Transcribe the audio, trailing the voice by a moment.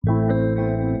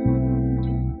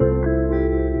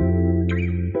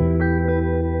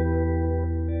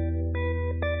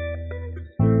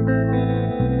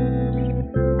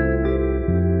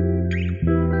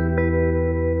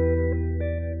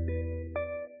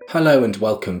Hello and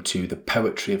welcome to The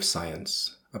Poetry of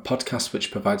Science, a podcast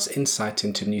which provides insight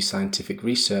into new scientific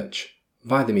research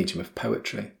via the medium of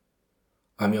poetry.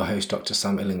 I'm your host, Dr.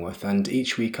 Sam Illingworth, and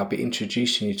each week I'll be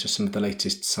introducing you to some of the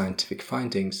latest scientific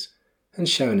findings and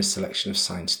sharing a selection of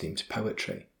science-themed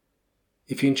poetry.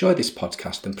 If you enjoy this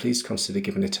podcast, then please consider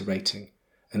giving it a rating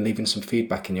and leaving some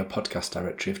feedback in your podcast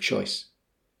directory of choice.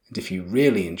 And if you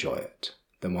really enjoy it,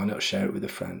 then why not share it with a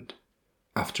friend?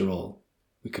 After all,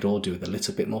 we could all do with a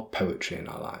little bit more poetry in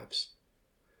our lives.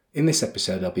 In this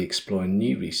episode, I'll be exploring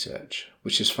new research,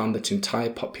 which has found that entire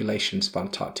populations of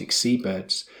Antarctic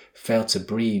seabirds fail to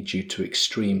breed due to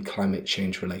extreme climate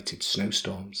change-related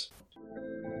snowstorms.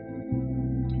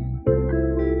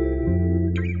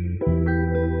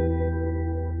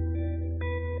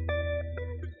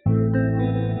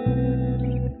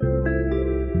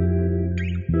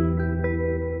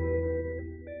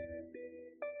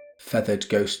 Feathered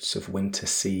ghosts of winter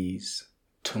seas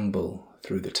tumble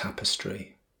through the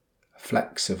tapestry,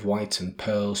 flecks of white and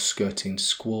pearl skirting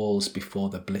squalls before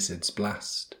the blizzard's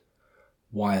blast,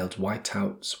 wild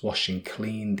whiteouts washing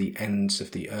clean the ends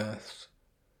of the earth,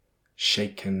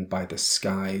 shaken by the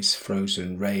sky's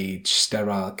frozen rage,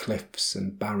 sterile cliffs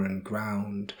and barren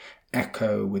ground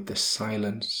echo with the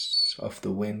silence of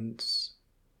the winds,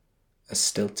 a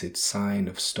stilted sign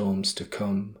of storms to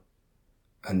come,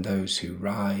 and those who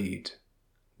ride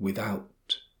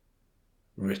without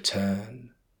return.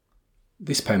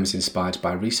 This poem is inspired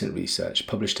by recent research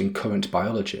published in Current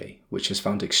Biology, which has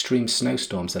found extreme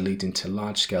snowstorms are leading to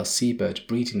large-scale seabird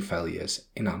breeding failures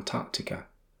in Antarctica.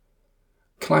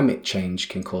 Climate change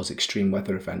can cause extreme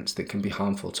weather events that can be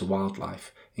harmful to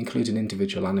wildlife, including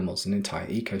individual animals and entire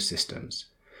ecosystems.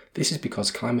 This is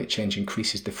because climate change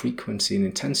increases the frequency and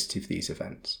intensity of these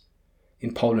events.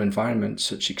 In polar environments,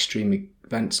 such extreme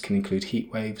events can include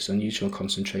heat waves, unusual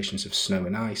concentrations of snow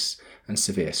and ice, and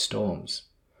severe storms.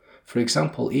 For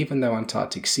example, even though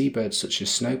Antarctic seabirds such as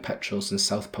snow petrels and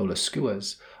South Polar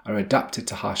skuas are adapted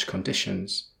to harsh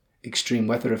conditions, extreme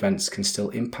weather events can still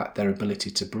impact their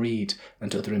ability to breed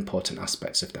and other important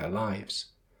aspects of their lives.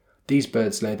 These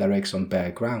birds lay their eggs on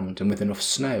bare ground, and with enough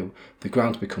snow, the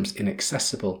ground becomes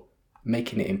inaccessible,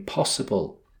 making it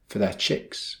impossible for their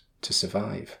chicks to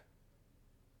survive.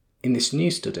 In this new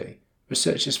study,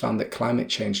 researchers found that climate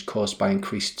change caused by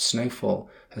increased snowfall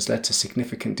has led to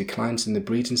significant declines in the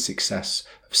breeding success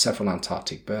of several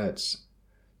Antarctic birds.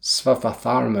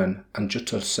 Svavatharman and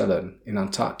Juttersullen in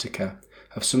Antarctica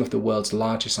have some of the world's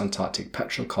largest Antarctic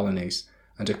petrel colonies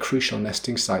and are crucial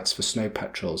nesting sites for snow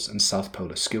petrels and South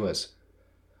Polar skuas.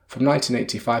 From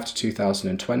 1985 to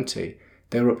 2020,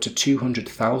 there were up to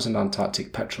 200,000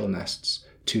 Antarctic petrel nests,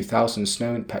 2,000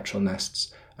 snow petrel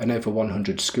nests, and over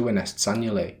 100 skua nests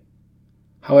annually.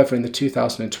 However, in the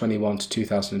 2021 to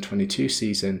 2022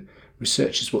 season,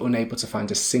 researchers were unable to find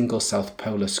a single South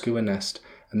Polar skua nest,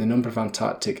 and the number of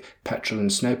Antarctic petrel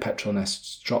and snow petrel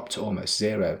nests dropped to almost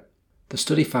zero. The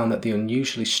study found that the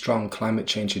unusually strong climate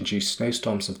change-induced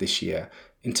snowstorms of this year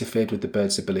interfered with the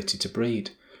birds' ability to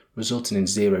breed, resulting in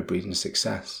zero breeding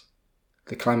success.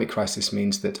 The climate crisis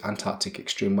means that Antarctic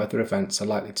extreme weather events are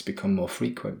likely to become more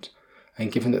frequent, and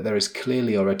given that there is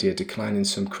clearly already a decline in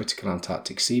some critical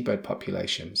Antarctic seabird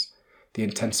populations, the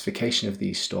intensification of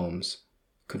these storms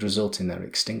could result in their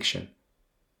extinction.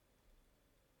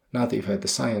 Now that you've heard the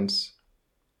science,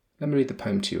 let me read the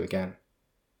poem to you again.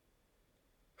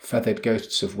 Feathered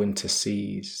ghosts of winter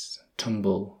seas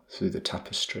tumble through the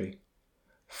tapestry,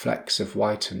 flecks of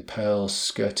white and pearl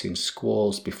skirting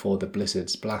squalls before the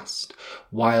blizzard's blast,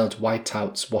 wild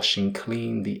whiteouts washing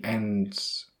clean the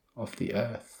ends of the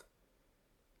earth.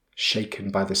 Shaken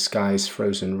by the sky's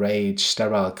frozen rage,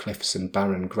 sterile cliffs and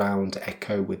barren ground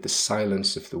echo with the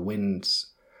silence of the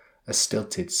winds, a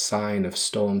stilted sign of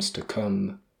storms to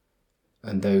come,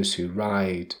 and those who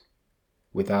ride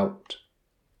without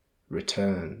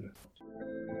return.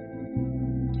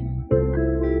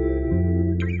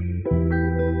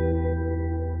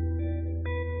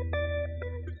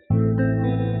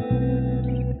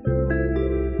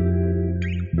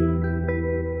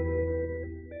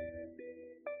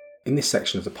 In this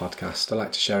section of the podcast, I'd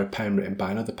like to share a poem written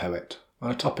by another poet on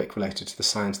a topic related to the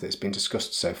science that has been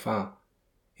discussed so far.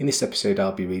 In this episode,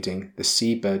 I'll be reading The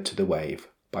Seabird to the Wave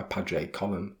by Padraig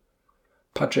Colum.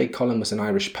 Padraig Colum was an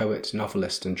Irish poet,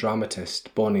 novelist and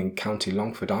dramatist born in County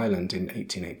Longford, Ireland in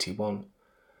 1881.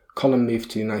 Colum moved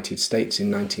to the United States in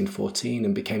 1914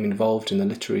 and became involved in the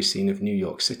literary scene of New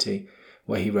York City,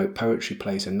 where he wrote poetry,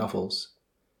 plays and novels.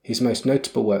 His most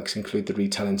notable works include the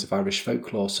retellings of Irish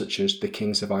folklore such as The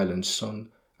Kings of Ireland's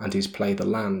Son and his play The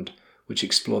Land, which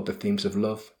explored the themes of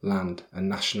love, land and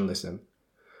nationalism.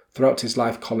 Throughout his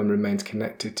life, Colm remained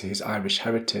connected to his Irish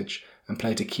heritage and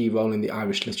played a key role in the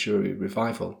Irish literary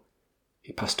revival.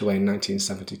 He passed away in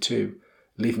 1972,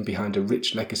 leaving behind a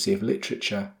rich legacy of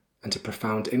literature and a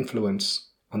profound influence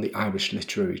on the Irish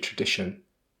literary tradition.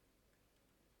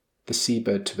 The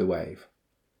Seabird to the Wave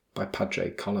by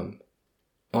Padraig Colm.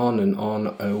 On and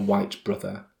on, O white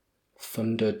brother,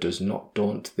 thunder does not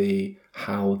daunt thee,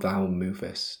 how thou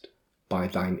movest, by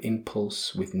thine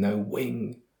impulse with no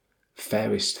wing.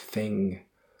 Fairest thing,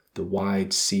 the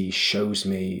wide sea shows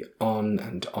me, on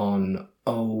and on,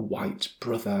 O white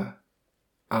brother,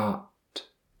 art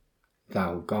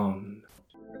thou gone.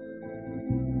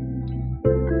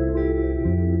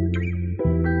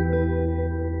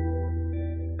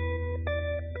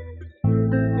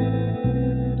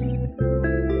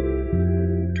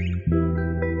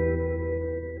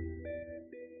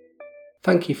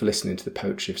 Thank you for listening to the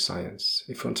Poetry of Science.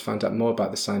 If you want to find out more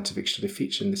about the scientific study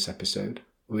featured in this episode,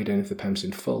 or read any of the poems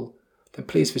in full, then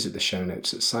please visit the show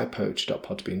notes at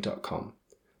scipoetry.podbean.com.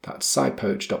 That's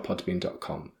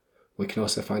scipoetry.podbean.com, where you can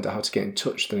also find out how to get in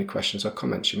touch with any questions or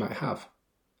comments you might have.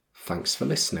 Thanks for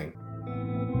listening.